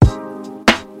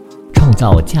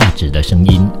造价值的声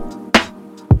音。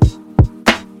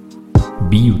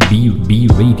B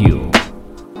Radio。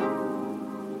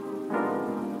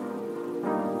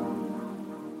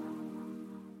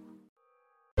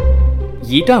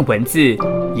一段文字，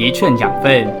一寸养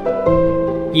分，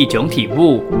一种体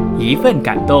悟，一份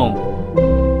感动。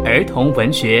儿童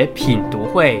文学品读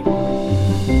会。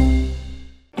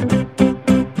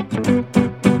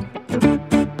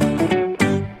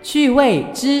趣味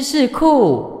知识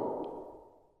库。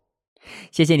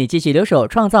谢谢你继续留守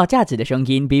创造价值的声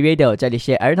音 B Radio， 这里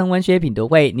是儿童文学品读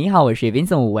会。你好，我是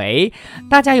Vincent 武维。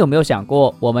大家有没有想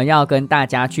过，我们要跟大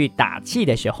家去打气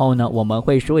的时候呢，我们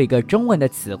会说一个中文的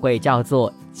词汇叫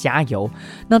做加油。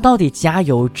那到底加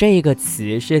油这个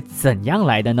词是怎样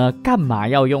来的呢？干嘛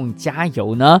要用加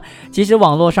油呢？其实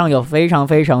网络上有非常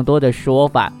非常多的说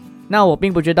法，那我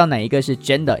并不知道哪一个是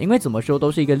真的，因为怎么说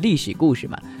都是一个历史故事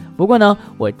嘛。不过呢，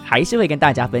我还是会跟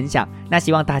大家分享。那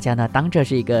希望大家呢，当这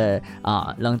是一个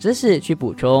冷知识去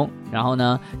补充，然后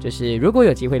呢，就是如果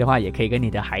有机会的话，也可以跟你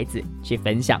的孩子去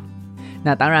分享。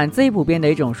那当然，最普遍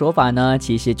的一种说法呢，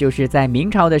其实就是在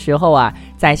明朝的时候啊，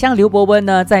宰相刘伯温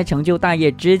呢，在成就大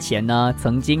业之前呢，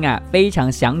曾经非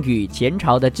常想与前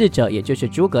朝的智者，也就是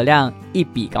诸葛亮一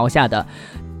比高下的。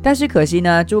但是可惜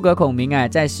呢，诸葛孔明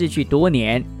在逝去多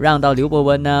年，让到刘伯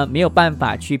温呢没有办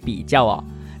法去比较哦。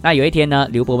那有一天呢，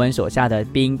刘伯温手下的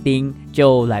兵丁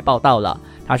就来报道了，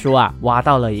他说挖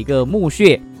到了一个墓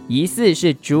穴，疑似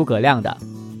是诸葛亮的。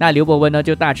那刘伯温呢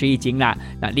就大吃一惊啦，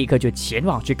那立刻就前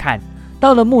往去看。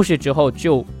到了墓室之后，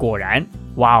就果然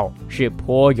是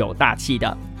颇有大气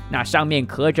的。那上面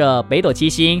刻着北斗七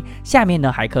星，下面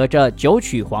呢还刻着九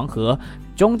曲黄河，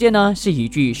中间呢是一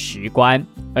具石棺，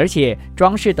而且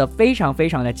装饰的非常非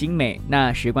常的精美。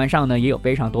那石棺上呢也有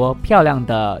非常多漂亮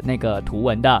的那个图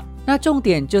文的。那重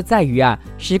点就在于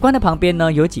石棺的旁边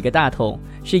呢有几个大桶，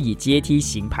是以阶梯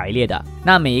形排列的。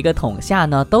那每一个桶下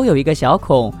呢都有一个小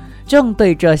孔，正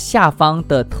对着下方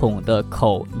的桶的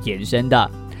口延伸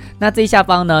的。那最下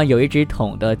方呢有一只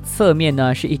桶的侧面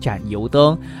呢是一盏油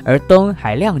灯，而灯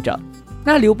还亮着。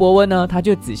那刘伯温呢他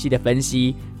就仔细的分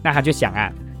析，那他就想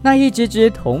那一只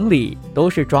桶里都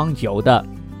是装油的，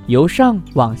由上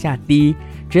往下滴，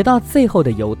直到最后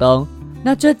的油灯。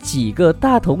那这几个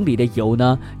大桶里的油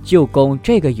呢，就供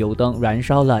这个油灯燃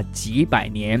烧了几百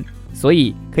年，所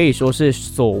以可以说是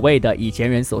所谓的以前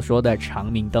人所说的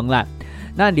长明灯啦。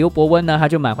那刘伯温呢，他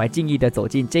就满怀敬意的走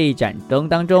进这一盏灯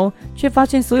当中，却发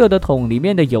现所有的桶里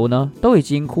面的油呢，都已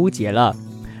经枯竭了，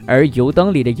而油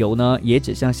灯里的油呢，也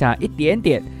只剩下一点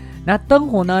点。那灯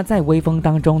火呢，在微风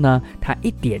当中呢，它一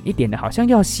点一点的，好像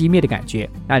要熄灭的感觉。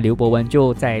那刘伯温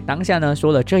就在当下呢，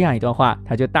说了这样一段话，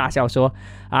他就大笑说：“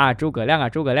诸葛亮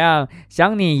诸葛亮，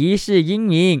想你一世英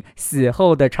名，死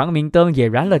后的长明灯也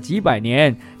燃了几百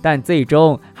年，但最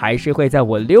终还是会在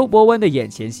我刘伯温的眼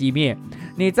前熄灭。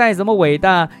你再怎么伟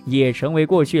大，也成为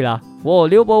过去了。我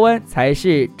刘伯温才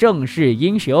是正式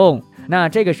英雄。”那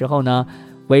这个时候呢，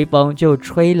微风就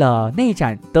吹了那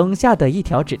盏灯下的一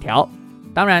条纸条。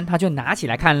当然他就拿起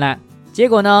来看了，结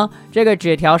果呢，这个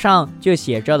纸条上就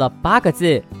写着了8个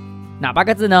字。哪8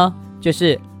个字呢？就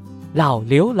是老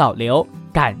刘老刘，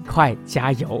赶快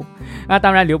加油。那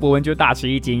当然刘伯温就大吃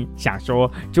一惊，想说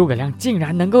诸葛亮竟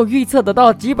然能够预测得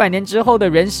到几百年之后的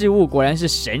人事物，果然是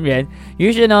神人。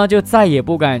于是呢就再也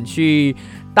不敢去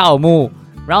盗墓，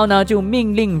然后呢就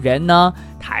命令人呢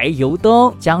抬油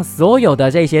灯，将所有的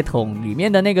这些桶里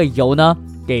面的那个油呢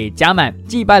给加满，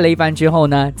祭拜了一番之后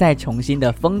呢，再重新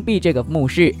的封闭这个墓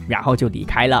室，然后就离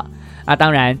开了。当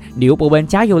然刘伯温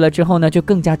加油了之后呢，就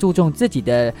更加注重自己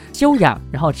的修养，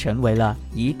然后成为了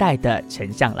一代的丞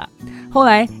相了。后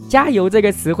来加油这个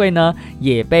词汇呢，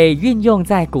也被运用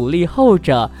在鼓励后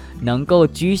者能够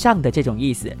居上的这种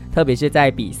意思，特别是在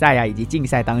比赛以及竞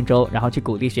赛当中，然后去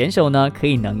鼓励选手呢可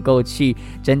以能够去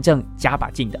真正加把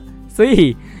劲的。所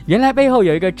以原来背后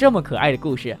有一个这么可爱的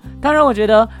故事。当然我觉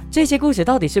得这些故事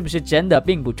到底是不是真的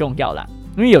并不重要啦，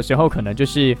因为有时候可能就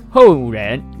是后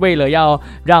人为了要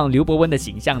让刘伯温的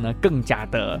形象呢更加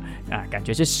的感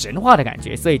觉是神话的感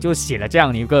觉，所以就写了这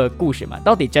样的一个故事嘛。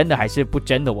到底真的还是不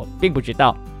真的我并不知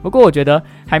道，不过我觉得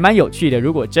还蛮有趣的。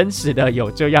如果真实的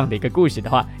有这样的一个故事的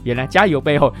话，原来加油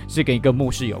背后是跟一个墓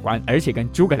室有关，而且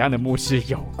跟诸葛亮的墓室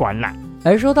有关啦。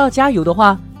而说到加油的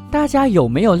话，大家有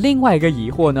没有另外一个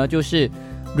疑惑呢？就是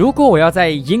如果我要在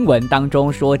英文当中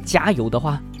说加油的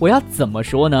话，我要怎么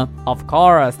说呢？ Of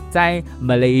course 在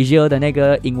Malaysia 的那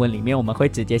个英文里面我们会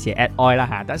直接写 add oil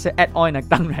啦但是 add oil 呢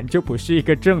当然就不是一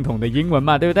个正统的英文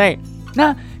嘛，对不对？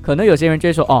那可能有些人就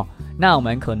会说那我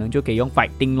们可能就可以用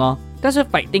fighting 咯。但是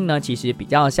fighting呢，其实比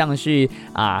较像是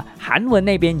韩文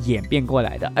那边演变过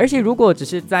来的，而且如果只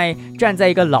是站在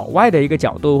一个老外的一个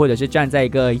角度，或者是站在一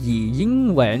个以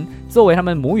英文作为他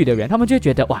们母语的人，他们就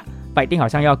觉得哇，fighting好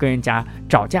像要跟人家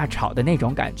找架吵的那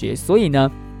种感觉，所以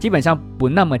呢基本上不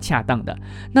那么恰当的。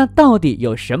那到底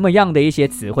有什么样的一些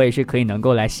词汇是可以能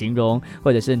够来形容，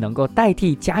或者是能够代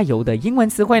替加油的英文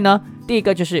词汇呢？第一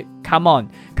个就是 come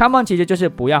on，come on 其实就是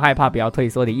不要害怕，不要退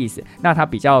缩的意思。那它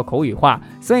比较口语化，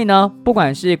所以呢，不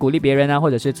管是鼓励别人啊，或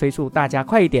者是催促大家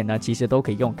快一点呢，其实都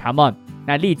可以用 come on。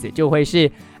那例子就会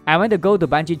是 I want to go to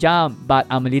bungee jump, but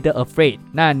I'm a little afraid。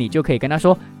那你就可以跟他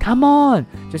说 come on，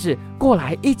 就是过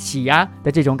来一起呀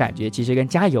的这种感觉，其实跟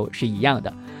加油是一样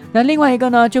的。那另外一个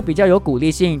呢，就比较有鼓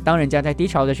励性，当人家在低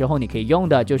潮的时候，你可以用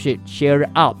的就是 cheer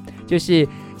up， 就是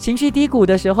情绪低谷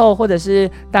的时候，或者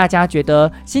是大家觉得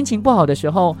心情不好的时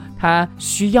候，他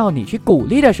需要你去鼓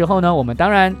励的时候呢，我们当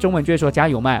然中文就会说加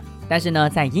油嘛，但是呢，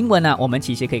在英文呢，我们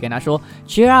其实可以跟他说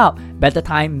cheer up, better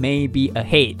time may be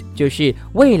ahead， 就是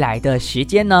未来的时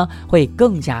间呢会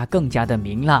更加的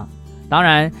明朗。当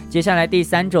然，接下来第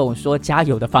三种说加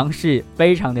油的方式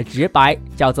非常的直白，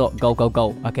叫做 go go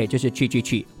go，OK， 就是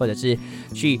去，或者是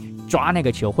去抓那个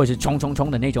球，或者是冲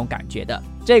的那种感觉的。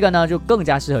这个呢，就更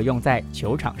加适合用在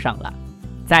球场上了。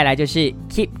再来就是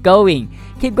keep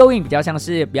going，keep going 比较像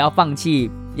是不要放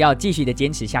弃，要继续的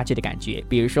坚持下去的感觉。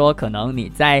比如说，可能你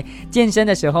在健身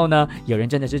的时候呢，有人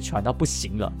真的是喘到不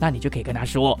行了，那你就可以跟他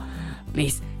说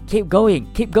 ，please keep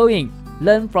going，keep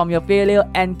going。Learn from your failure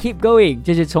and keep going，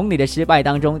 就是从你的失败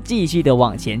当中继续的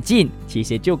往前进，其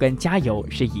实就跟加油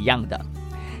是一样的。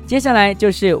接下来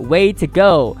就是 way to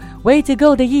go，way to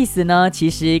go 的意思呢，其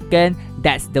实跟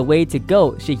that's the way to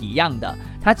go 是一样的，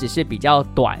它只是比较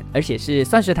短，而且是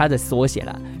算是它的缩写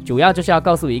了。主要就是要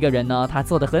告诉一个人呢，他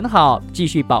做得很好，继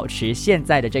续保持现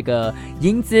在的这个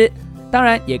英姿。当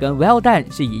然也跟 well done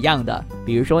是一样的，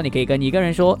比如说你可以跟一个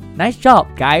人说 nice job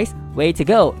guys，way to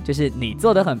go， 就是你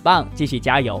做得很棒，继续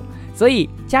加油。所以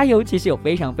加油其实有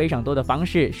非常多的方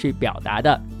式去表达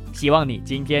的。希望你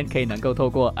今天可以能够透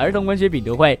过儿童文学品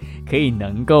读会，可以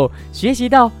能够学习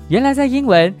到原来在英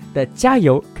文的加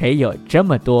油可以有这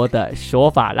么多的说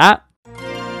法啦。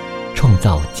创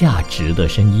造价值的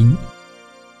声音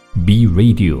B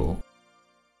Radio。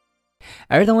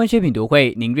儿童文学品读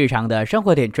会，您日常的生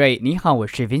活点缀。你好，我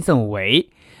是 Vincent 武维。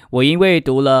我因为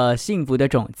读了《幸福的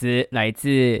种子》来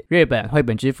自日本绘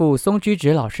本之父松居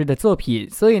直老师的作品，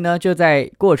所以呢，就在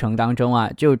过程当中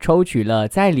就抽取了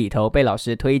在里头被老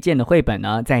师推荐的绘本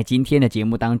呢，在今天的节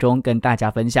目当中跟大家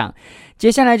分享。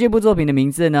接下来这部作品的名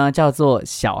字呢，叫做《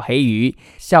小黑鱼》。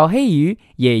小黑鱼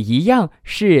也一样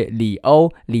是里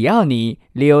奥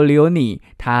尼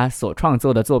他所创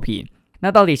作的作品。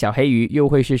那到底小黑鱼又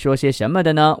会是说些什么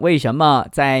的呢？为什么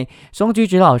在松居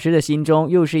直老师的心中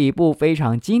又是一部非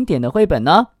常经典的绘本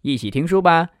呢？一起听书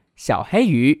吧。小黑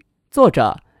鱼，作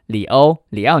者里奥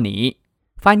尼，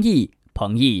翻译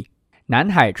彭毅，南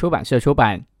海出版社出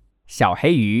版。小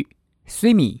黑鱼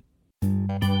Swimmy。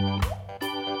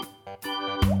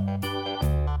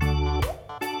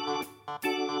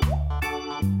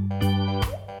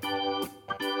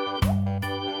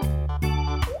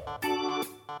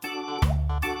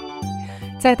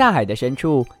在大海的深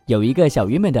处，有一个小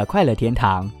鱼们的快乐天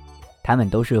堂，它们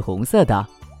都是红色的，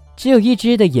只有一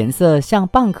只的颜色像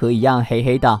蚌壳一样黑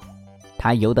黑的。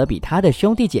它游得比它的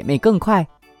兄弟姐妹更快，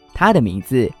它的名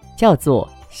字叫做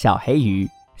小黑鱼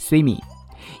Swimmy。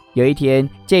 有一天，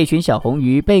这群小红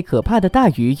鱼被可怕的大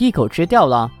鱼一口吃掉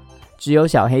了，只有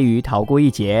小黑鱼逃过一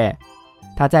劫。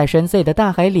它在深邃的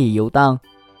大海里游荡，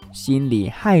心里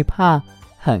害怕，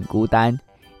很孤单，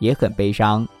也很悲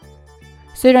伤。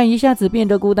虽然一下子变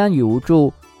得孤单与无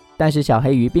助，但是小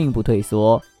黑鱼并不退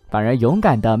缩，反而勇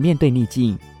敢地面对逆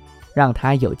境，让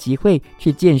它有机会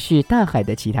去见识大海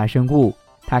的其他生物。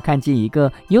它看见一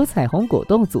个由彩虹果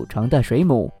冻组成的水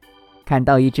母，看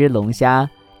到一只龙虾，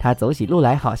它走起路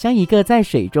来好像一个在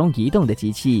水中移动的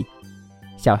机器。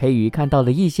小黑鱼看到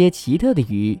了一些奇特的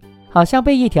鱼，好像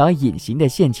被一条隐形的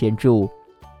线牵住。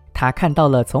它看到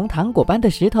了从糖果般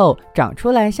的石头长出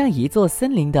来像一座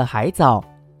森林的海藻，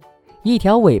一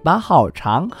条尾巴好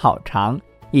长好长，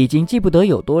已经记不得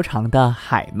有多长的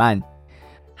海鳗。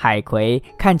海葵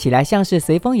看起来像是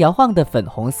随风摇晃的粉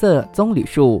红色棕榈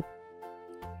树。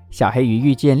小黑鱼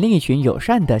遇见另一群友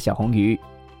善的小红鱼，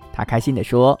他开心地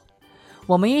说：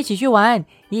我们一起去玩，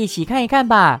一起看一看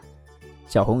吧。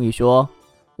小红鱼说：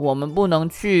我们不能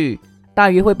去，大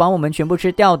鱼会把我们全部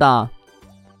吃掉的。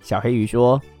小黑鱼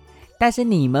说：但是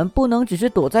你们不能只是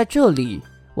躲在这里，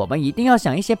我们一定要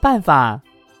想一些办法。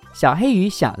小黑鱼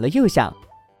想了又想，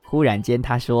忽然间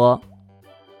他说：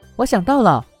我想到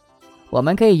了，我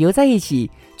们可以游在一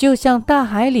起，就像大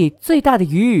海里最大的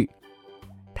鱼。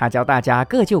他教大家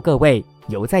各就各位，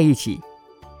游在一起。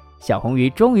小红鱼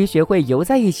终于学会游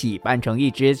在一起，扮成一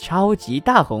只超级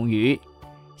大红鱼。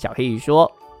小黑鱼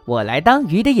说：我来当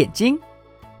鱼的眼睛。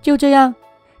就这样，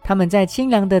他们在清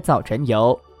凉的早晨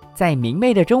游，在明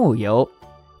媚的中午游，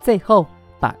最后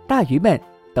把大鱼们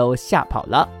都吓跑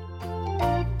了。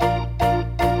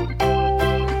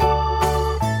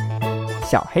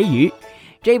小黑鱼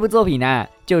这部作品呢，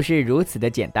就是如此的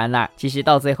简单啦。其实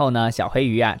到最后呢，小黑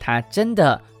鱼啊，它真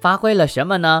的发挥了什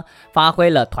么呢？发挥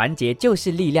了团结就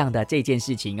是力量的这件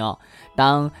事情哦。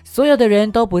当所有的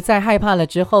人都不再害怕了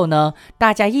之后呢，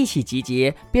大家一起集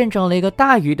结，变成了一个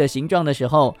大鱼的形状的时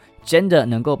候，真的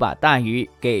能够把大鱼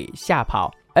给吓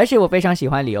跑。而且我非常喜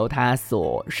欢李欧他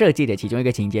所设计的其中一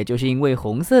个情节，就是因为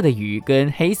红色的鱼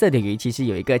跟黑色的鱼其实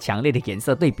有一个强烈的颜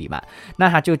色对比嘛，那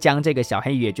他就将这个小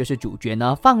黑鱼也就是主角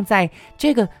呢放在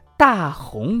这个大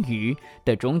红鱼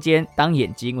的中间当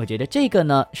眼睛。我觉得这个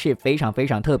呢是非常非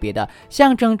常特别的，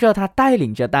象征着他带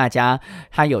领着大家，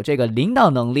他有这个领导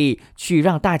能力去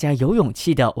让大家有勇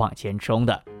气的往前冲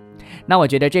的。那我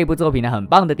觉得这部作品呢很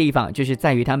棒的地方，就是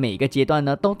在于它每一个阶段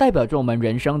呢都代表着我们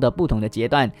人生的不同的阶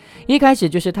段。一开始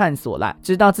就是探索啦，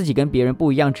知道自己跟别人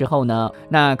不一样之后呢，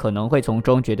那可能会从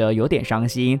中觉得有点伤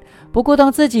心。不过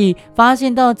当自己发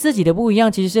现到自己的不一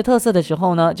样其实是特色的时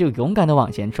候呢，就勇敢的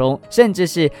往前冲，甚至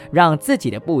是让自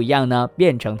己的不一样呢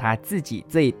变成他自己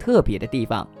最特别的地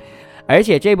方。而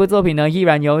且这部作品呢依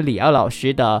然有李奥老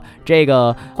师的这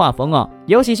个画风哦，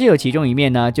尤其是有其中一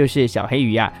面呢，就是小黑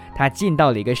鱼啊，他进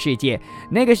到了一个世界，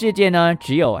那个世界呢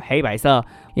只有黑白色。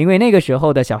因为那个时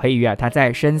候的小黑鱼啊，它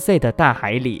在深邃的大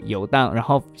海里游荡，然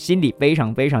后心里非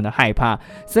常非常的害怕，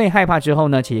所以害怕之后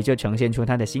呢，其实就呈现出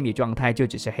他的心理状态就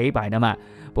只是黑白的嘛。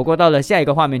不过到了下一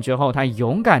个画面之后，他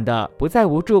勇敢的不再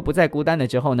无助不再孤单了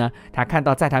之后呢，他看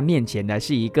到在他面前的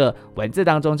是一个文字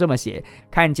当中这么写，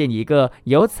看见一个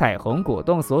由彩虹果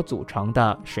冻所组成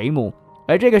的水母，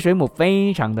而这个水母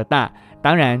非常的大，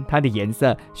当然它的颜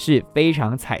色是非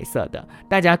常彩色的，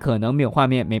大家可能没有画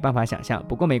面没办法想象，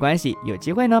不过没关系，有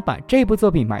机会呢把这部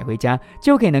作品买回家，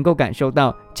就可以能够感受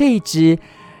到这只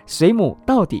水母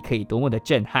到底可以多么的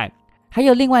震撼。还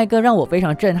有另外一个让我非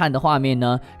常震撼的画面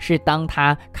呢，是当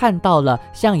他看到了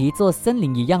像一座森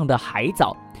林一样的海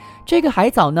藻。这个海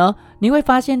藻呢，你会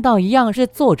发现到一样是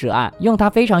作者啊用他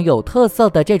非常有特色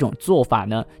的这种做法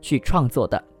呢去创作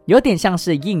的，有点像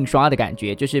是印刷的感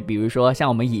觉，就是比如说像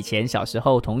我们以前小时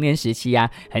候童年时期啊，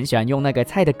很喜欢用那个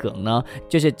菜的梗呢，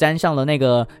就是沾上了那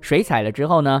个水彩了之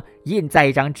后呢，印在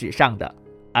一张纸上的。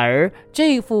而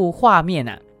这幅画面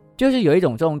啊，就是有一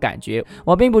种这种感觉，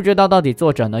我并不知道到底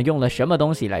作者呢用了什么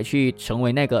东西来去成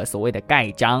为那个所谓的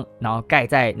盖章，然后盖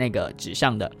在那个纸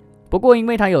上的。不过因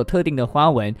为它有特定的花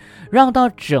纹，让到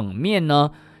整面呢，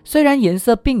虽然颜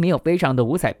色并没有非常的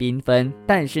五彩缤纷，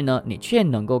但是呢你却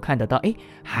能够看得到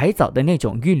海藻的那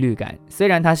种韵律感。虽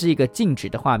然它是一个静止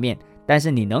的画面，但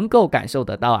是你能够感受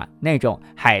得到啊那种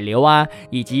海流啊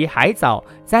以及海藻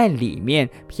在里面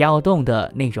飘动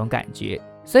的那种感觉。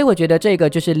所以我觉得这个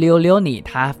就是溜溜你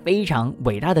它非常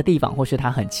伟大的地方，或是它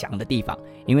很强的地方，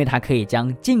因为它可以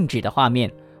将静止的画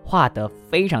面画得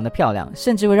非常的漂亮，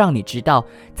甚至会让你知道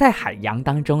在海洋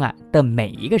当中啊的每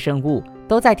一个生物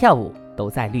都在跳舞，都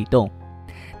在律动。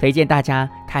推荐大家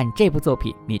看这部作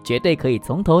品，你绝对可以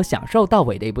从头享受到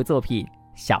尾的一部作品《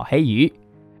小黑鱼》。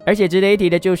而且值得一提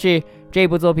的就是这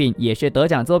部作品也是得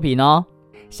奖作品哦。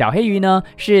小黑鱼呢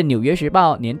是纽约时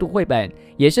报年度绘本，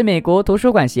也是美国图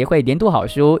书馆协会年度好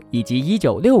书，以及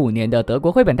1965年的德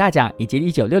国绘本大奖，以及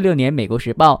1966年美国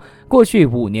时报过去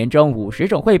5年中50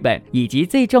种绘本，以及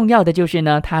最重要的就是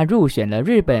呢，它入选了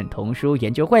日本童书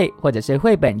研究会或者是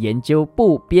绘本研究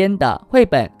部编的绘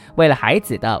本为了孩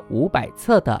子的500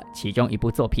册的其中一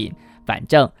部作品。反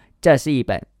正这是一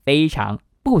本非常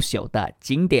不朽的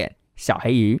经典，小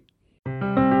黑鱼。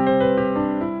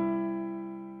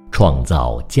创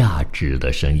造价值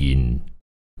的声音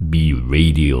 ，Be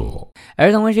Radio。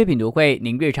儿童文学品读会，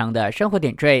您日常的生活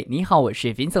点缀。你好，我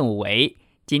是 Vincent 武维。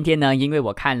今天呢，因为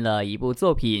我看了一部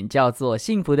作品叫做《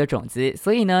幸福的种子》，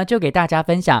所以呢，就给大家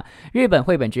分享日本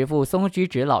绘本之父松居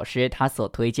直老师他所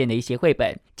推荐的一些绘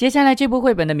本。接下来这部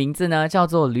绘本的名字呢，叫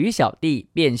做《驴小弟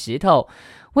变石头》。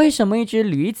为什么一只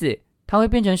驴子它会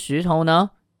变成石头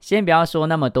呢？先不要说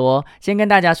那么多，先跟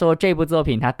大家说这部作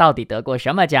品它到底得过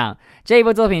什么奖。这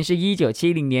部作品是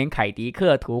1970年凯迪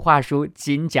克图画书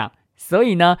金奖所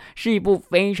以呢，是一部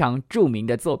非常著名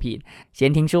的作品。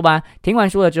先听书吧，听完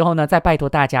书了之后呢，再拜托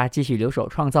大家继续留守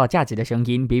创造价值的声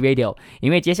音 B Radio，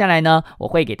 因为接下来呢，我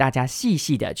会给大家细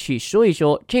细的去说一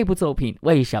说这部作品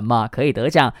为什么可以得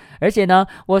奖，而且呢，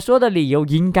我说的理由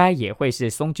应该也会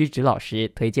是松居直老师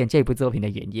推荐这部作品的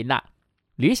原因啦。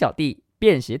吕小弟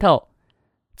变石头，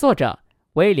作者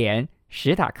威廉·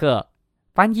史塔克，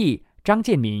翻译张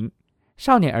建明，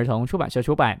少年儿童出版社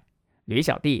出版。吕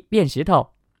小弟变石头。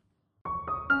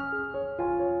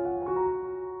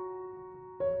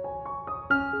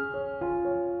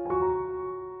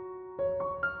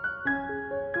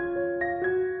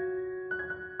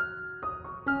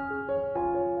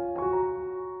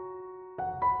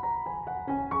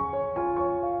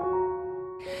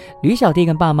吕小弟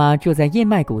跟爸妈住在燕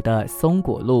麦谷的松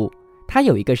果路，他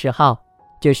有一个嗜好，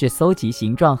就是搜集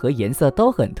形状和颜色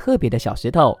都很特别的小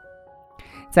石头。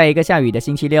在一个下雨的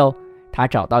星期六，他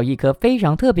找到一颗非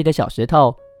常特别的小石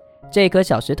头，这颗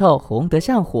小石头红得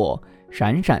像火，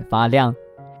闪闪发亮，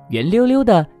圆溜溜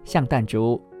的像弹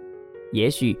珠。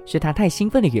也许是他太兴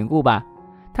奋的缘故吧，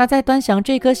他在端详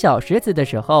这颗小石子的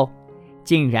时候，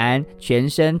竟然全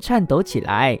身颤抖起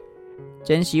来。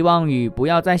真希望雨不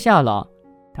要再下了，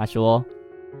他说。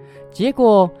结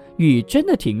果雨真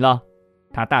的停了，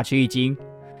他大吃一惊。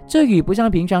这雨不像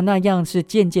平常那样是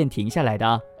渐渐停下来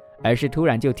的，而是突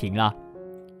然就停了。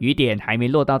雨点还没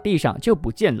落到地上就不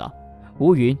见了，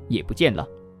乌云也不见了，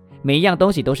每一样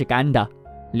东西都是干的，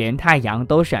连太阳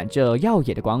都闪着耀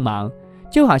眼的光芒，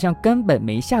就好像根本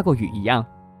没下过雨一样。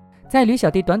在吕小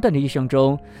弟短短的一生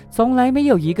中，从来没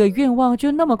有一个愿望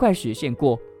就那么快实现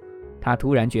过。他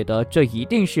突然觉得这一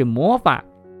定是魔法，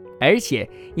而且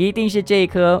一定是这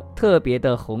颗特别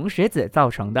的红石子造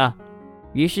成的。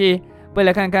于是为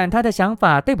了看看他的想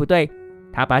法对不对，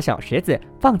他把小石子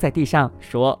放在地上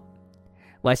说，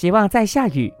我希望再下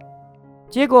雨。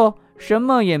结果什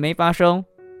么也没发生。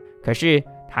可是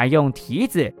他用蹄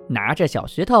子拿着小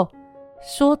石头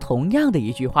说同样的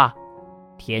一句话，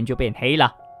天就变黑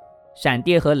了，闪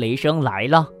电和雷声来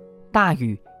了，大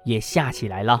雨也下起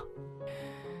来了。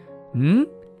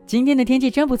今天的天气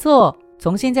真不错，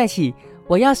从现在起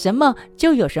我要什么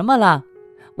就有什么了，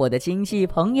我的亲戚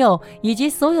朋友以及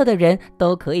所有的人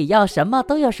都可以要什么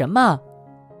都有什么。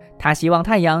他希望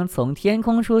太阳从天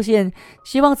空出现，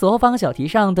希望左后方小堤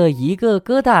上的一个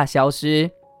疙瘩消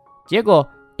失，结果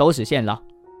都实现了。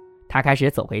他开始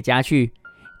走回家去，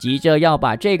急着要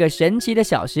把这个神奇的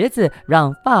小石子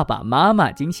让爸爸妈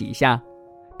妈惊喜一下。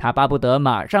他巴不得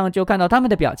马上就看到他们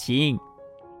的表情，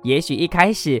也许一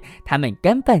开始他们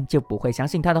根本就不会相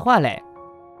信他的话嘞。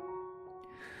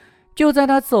就在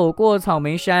他走过草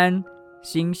莓山，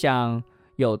心想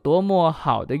有多么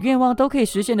好的愿望都可以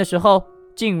实现的时候，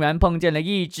竟然碰见了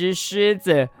一只狮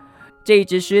子。这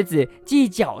只狮子既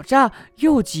狡诈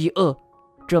又饥饿，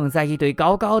正在一堆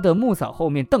高高的牧草后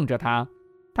面瞪着他。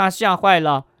他吓坏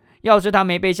了，要是他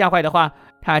没被吓坏的话，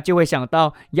他就会想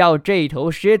到要这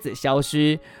头狮子消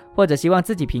失，或者希望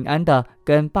自己平安的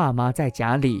跟爸妈在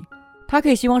家里。他可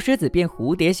以希望狮子变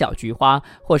蝴蝶小菊花，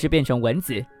或是变成蚊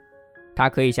子。他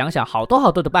可以想想好多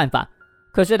好多的办法，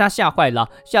可是他吓坏了，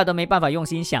吓得没办法用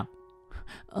心想。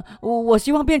我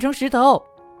希望变成石头。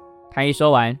他一说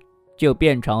完，就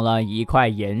变成了一块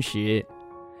岩石。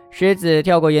狮子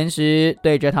跳过岩石，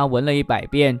对着他闻了100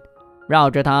遍，绕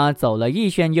着他走了一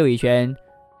圈又一圈，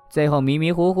最后迷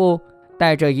迷糊糊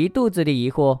带着一肚子的疑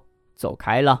惑走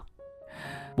开了。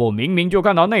我明明就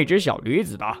看到那只小驴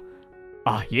子的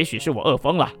也许是我饿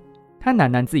疯了，他喃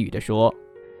喃自语地说。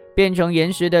变成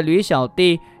岩石的吕小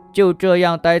弟就这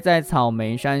样待在草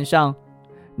莓山上，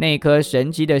那颗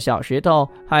神奇的小石头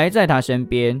还在他身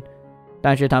边，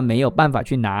但是他没有办法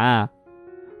去拿。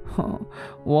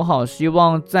我好希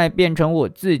望再变成我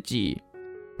自己，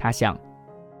他想。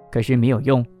可是没有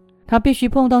用，他必须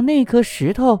碰到那颗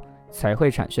石头才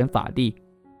会产生法力，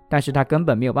但是他根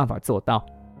本没有办法做到，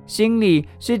心里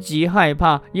是极害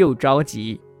怕又着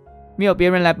急。没有别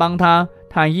人来帮他，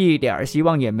他一点希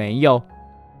望也没有。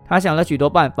他想了许多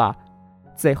办法，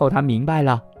最后他明白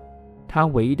了，他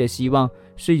唯一的希望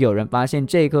是有人发现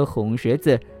这颗红石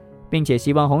子，并且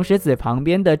希望红石子旁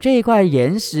边的这块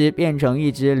岩石变成一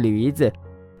只驴子。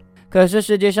可是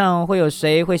世界上会有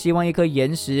谁会希望一颗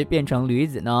岩石变成驴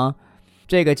子呢？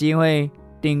这个机会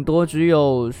顶多只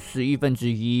有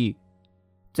1/11。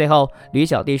最后吕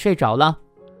小弟睡着了，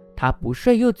他不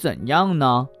睡又怎样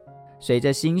呢？随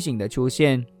着星星的出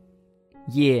现，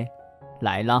夜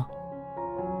来了。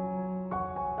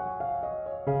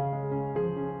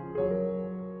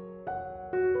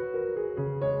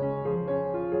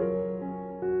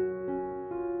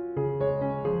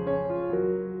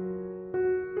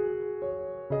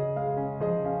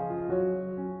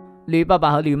驴爸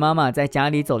爸和驴妈妈在家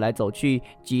里走来走去，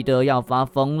急得要发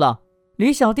疯了。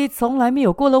驴小弟从来没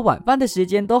有过了晚饭的时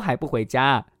间都还不回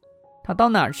家，他到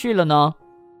哪儿去了呢？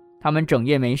他们整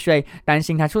夜没睡，担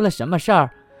心他出了什么事儿，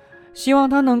希望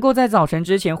他能够在早晨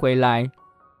之前回来。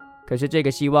可是这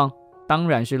个希望当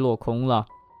然是落空了。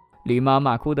驴妈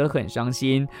妈哭得很伤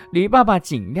心，驴爸爸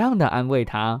尽量的安慰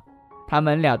他，他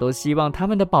们俩都希望他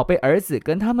们的宝贝儿子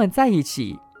跟他们在一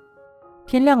起。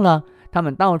天亮了，他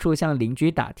们到处向邻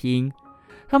居打听，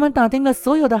他们打听了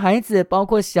所有的孩子，包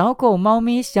括小狗、猫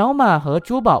咪、小马和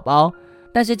猪宝宝，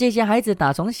但是这些孩子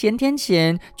打从先天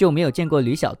前就没有见过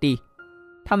驴小弟。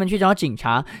他们去找警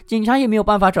察，警察也没有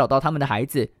办法找到他们的孩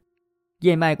子。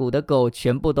燕麦谷的狗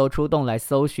全部都出动来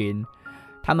搜寻，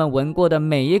他们闻过的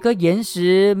每一颗岩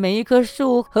石、每一棵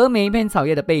树和每一片草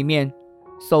叶的背面，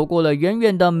搜过了远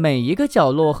远的每一个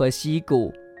角落和溪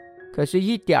谷，可是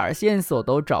一点线索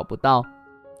都找不到。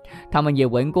他们也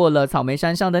闻过了草莓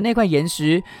山上的那块岩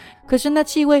石，可是那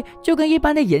气味就跟一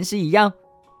般的岩石一样，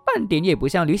半点也不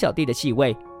像驴小弟的气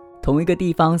味。同一个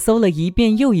地方搜了一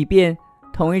遍又一遍，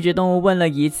同一只动物问了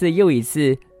一次又一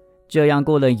次，这样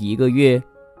过了1个月，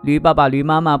驴爸爸、驴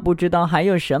妈妈不知道还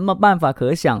有什么办法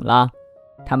可想了。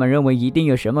他们认为一定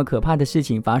有什么可怕的事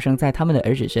情发生在他们的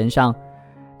儿子身上，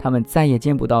他们再也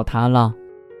见不到他了。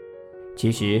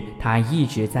其实他一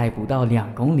直在不到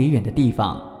2公里远的地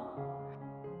方。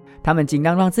他们尽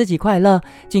量让自己快乐，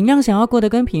尽量想要过得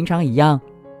跟平常一样，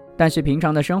但是平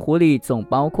常的生活里总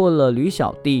包括了驴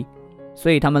小弟，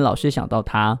所以他们老是想到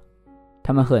他。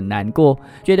他们很难过，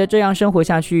觉得这样生活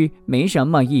下去没什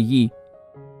么意义。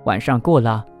晚上过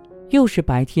了，又是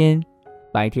白天，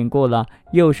白天过了，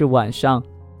又是晚上，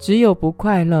只有不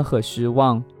快乐和失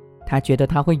望。他觉得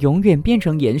他会永远变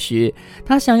成岩石，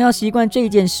他想要习惯这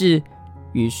件事，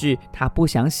于是他不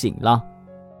想醒了。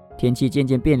天气渐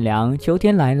渐变凉，秋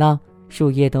天来了，树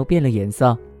叶都变了颜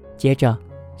色，接着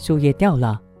树叶掉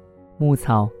了，牧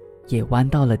草也弯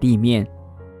到了地面。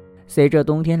随着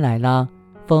冬天来了，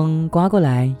风刮过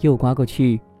来又刮过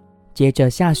去，接着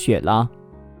下雪了，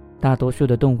大多数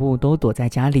的动物都躲在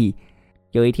家里。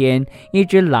有一天，一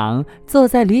只狼坐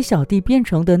在驴小弟变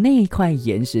成的那一块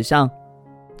岩石上，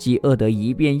饥饿得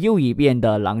一遍又一遍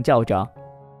的狼叫着。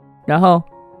然后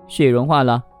雪融化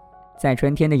了，在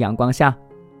春天的阳光下，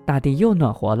大地又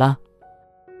暖和了，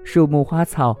树木花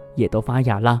草也都发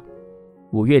芽了。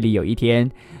5月里有一天，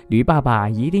驴爸爸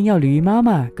一定要驴妈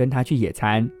妈跟他去野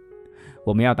餐。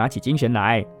我们要打起精神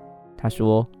来，他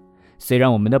说，虽然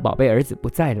我们的宝贝儿子不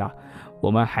在了，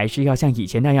我们还是要像以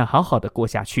前那样好好的过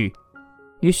下去。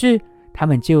于是他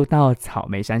们就到草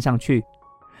莓山上去，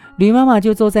驴妈妈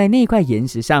就坐在那块岩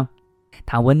石上，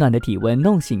她温暖的体温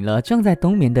弄醒了正在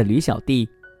冬眠的驴小弟。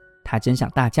她真想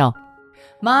大叫，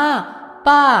妈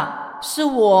爸，是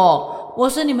我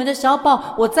是你们的小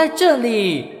宝，我在这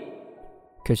里。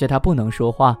可是他不能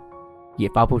说话，也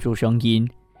发不出声音，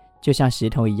就像石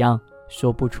头一样，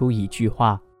说不出一句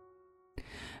话。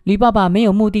驴爸爸没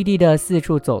有目的地的四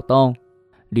处走动，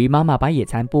驴妈妈把野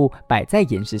餐布摆在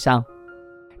岩石上。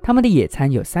他们的野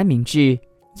餐有三明治、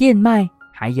燕麦，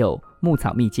还有牧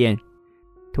草蜜饯。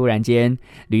突然间，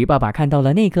驴爸爸看到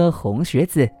了那颗红石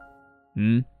子。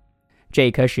这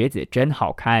颗石子真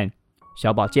好看，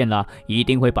小宝见了一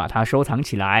定会把它收藏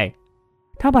起来。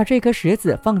他把这颗石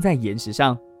子放在岩石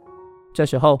上。这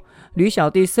时候，驴小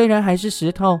弟虽然还是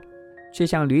石头，却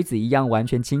像驴子一样完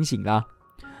全清醒了。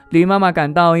驴妈妈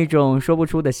感到一种说不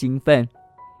出的兴奋。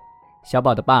小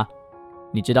宝的爸，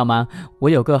你知道吗？我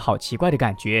有个好奇怪的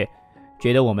感觉，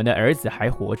觉得我们的儿子还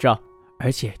活着，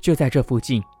而且就在这附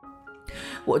近。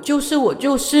我就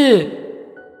是。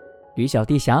驴小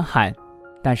弟想喊，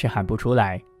但是喊不出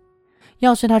来。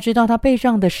要是他知道他背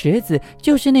上的石子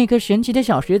就是那颗神奇的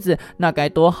小石子，那该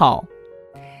多好。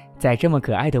在这么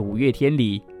可爱的5月天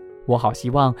里，我好希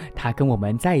望他跟我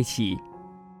们在一起。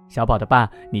小宝的爸，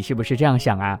你是不是这样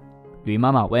想啊？驴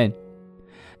妈妈问。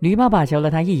驴爸爸瞧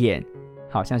了他一眼，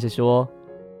好像是说，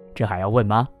这还要问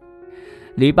吗？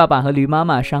驴爸爸和驴妈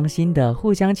妈伤心地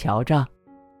互相瞧着。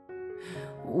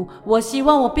我希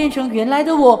望我变成原来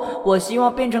的我希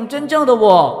望变成真正的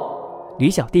我。驴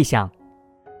小弟想。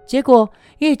结果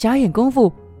一眨眼功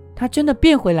夫，他真的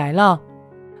变回来了。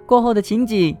过后的情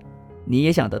景你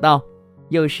也想得到，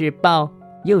又是抱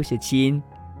又是亲，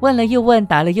问了又问，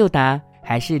答了又答，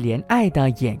还是怜爱的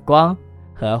眼光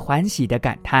和欢喜的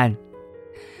感叹。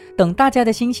等大家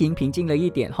的心情平静了一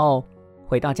点后，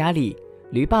回到家里，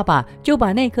驴爸爸就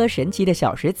把那颗神奇的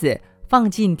小石子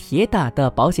放进铁打的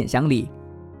保险箱里。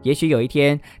也许有一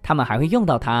天他们还会用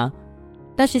到它，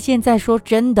但是现在说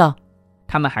真的，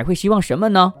他们还会希望什么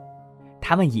呢？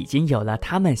他们已经有了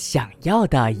他们想要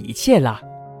的一切了。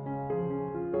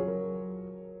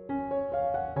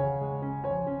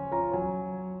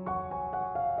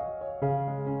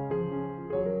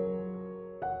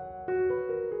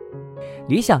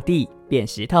吕小弟变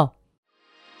石头。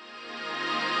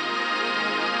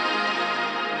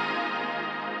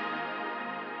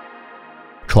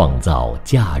创造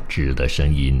价值的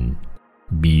声音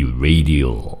 ，Be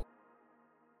Radio。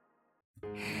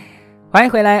欢迎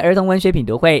回来，儿童文学品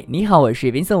读会。你好，我是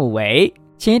Vincent武维。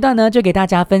前一段呢，就给大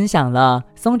家分享了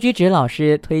松居直老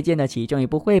师推荐的其中一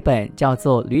部绘本，叫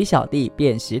做《吕小弟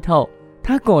变石头》。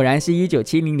它果然是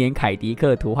1970年凯迪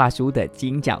克图画书的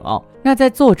金奖哦。那在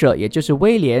作者也就是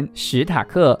威廉·史塔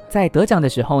克在得奖的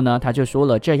时候呢，他就说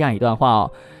了这样一段话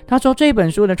哦。他说这本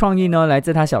书的创意呢，来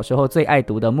自他小时候最爱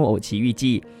读的《木偶奇遇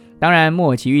记》。当然，《木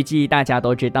偶奇遇记》大家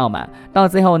都知道嘛。到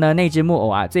最后呢，那只木偶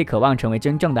啊，最渴望成为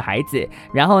真正的孩子。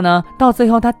然后呢，到最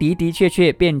后他的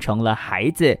确变成了孩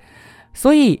子。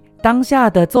所以当下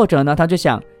的作者呢，他就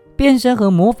想，变身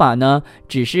和魔法呢，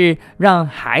只是让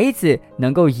孩子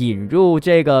能够引入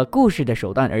这个故事的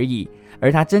手段而已，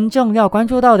而他真正要关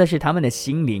注到的是他们的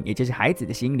心灵，也就是孩子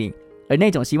的心灵，而那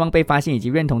种希望被发现以及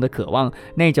认同的渴望，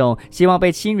那种希望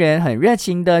被亲人很热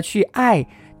情的去爱，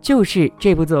就是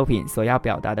这部作品所要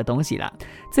表达的东西啦。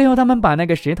最后他们把那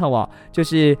个石头就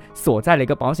是锁在了一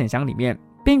个保险箱里面，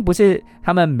并不是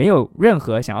他们没有任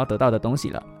何想要得到的东西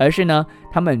了，而是呢，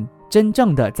他们真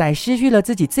正的在失去了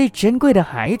自己最珍贵的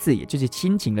孩子，也就是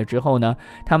亲情了之后呢，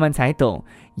他们才懂，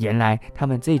原来他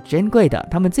们最珍贵的，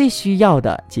他们最需要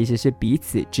的，其实是彼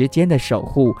此之间的守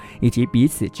护，以及彼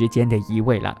此之间的依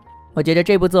偎了。我觉得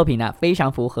这部作品呢，非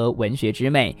常符合文学之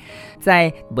美，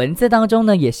在文字当中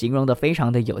呢，也形容得非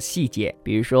常的有细节。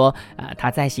比如说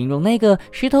他在形容那个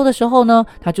石头的时候呢，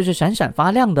它就是闪闪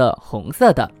发亮的红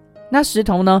色的。那石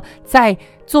头呢，在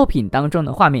作品当中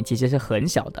的画面其实是很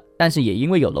小的，但是也因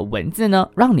为有了文字呢，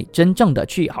让你真正的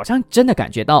去好像真的感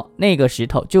觉到那个石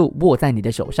头就握在你的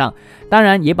手上。当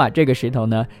然也把这个石头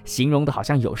呢形容的好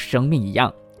像有生命一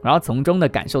样，然后从中的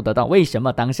感受得到为什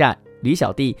么当下吕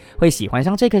小弟会喜欢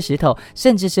上这颗石头，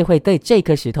甚至是会对这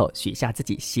颗石头许下自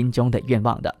己心中的愿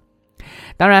望的。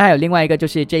当然还有另外一个，就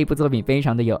是这一部作品非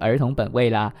常的有儿童本位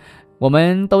啦。我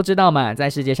们都知道嘛，在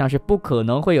世界上是不可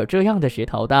能会有这样的石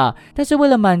头的，但是为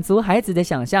了满足孩子的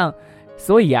想象，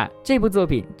所以这部作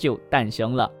品就诞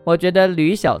生了。我觉得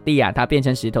吕小弟他变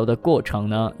成石头的过程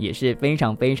呢，也是非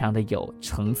常非常的有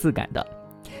层次感的。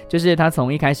就是他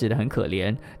从一开始的很可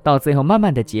怜，到最后慢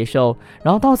慢的接受，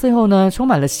然后到最后呢，充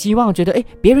满了希望，觉得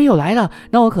别人有来了，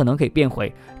那我可能可以变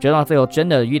回，直到最后真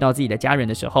的遇到自己的家人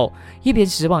的时候，一边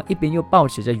失望，一边又抱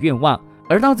持着愿望。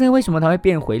而到最后为什么他会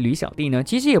变回吕小弟呢？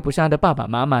其实也不是他的爸爸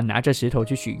妈妈拿着石头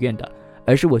去许愿的，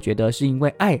而是我觉得是因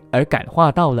为爱而感化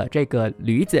到了这个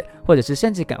驴子，或者是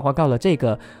甚至感化到了这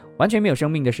个完全没有生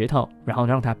命的石头，然后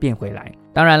让它变回来。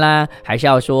当然啦，还是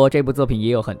要说这部作品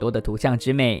也有很多的图像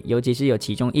之美，尤其是有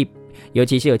其中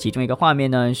一个画面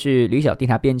呢，是吕小弟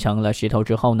他变成了石头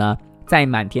之后呢，在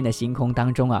满天的星空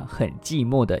当中很寂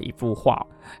寞的一幅画。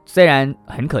虽然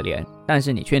很可怜，但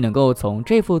是你却能够从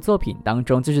这幅作品当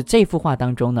中，就是这幅画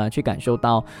当中呢，去感受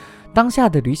到当下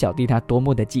的吕小弟他多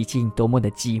么的寂静，多么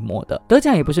的寂寞的。得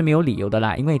奖也不是没有理由的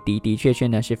啦，因为的确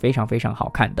呢是非常非常好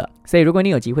看的。所以如果你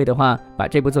有机会的话，把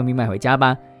这部作品买回家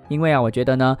吧。因为我觉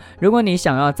得呢，如果你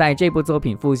想要在这部作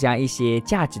品附加一些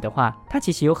价值的话，它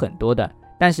其实有很多的。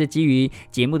但是基于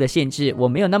节目的限制，我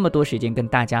没有那么多时间跟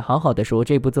大家好好的说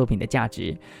这部作品的价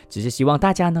值，只是希望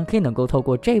大家呢能够透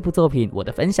过这部作品我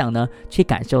的分享呢，去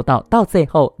感受到最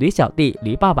后吕小弟、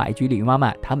吕爸爸以及吕妈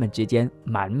妈他们之间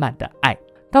满满的爱。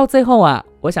到最后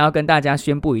我想要跟大家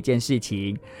宣布一件事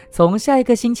情，从下一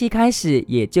个星期开始，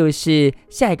也就是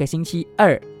下一个星期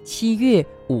二，7月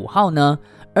5号呢，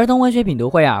儿童文学品读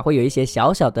会会有一些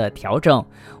小小的调整。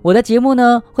我的节目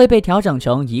呢会被调整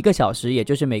成1个小时，也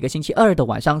就是每个星期二的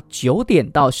晚上9点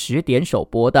到10点首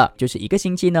播的，就是一个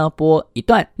星期呢播一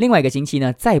段，另外一个星期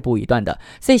呢再播一段的，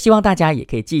所以希望大家也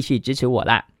可以继续支持我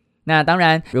啦。那当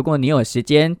然，如果你有时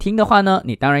间听的话呢，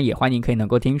你当然也欢迎可以能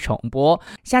够听重播。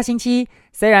下星期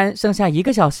虽然剩下1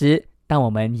个小时，但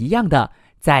我们一样的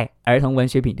在儿童文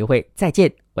学品读会再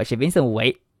见。我是 Vincent 武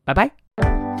维，拜拜。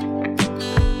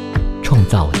创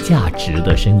造价值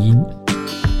的声音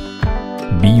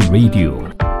 ，Be Radio。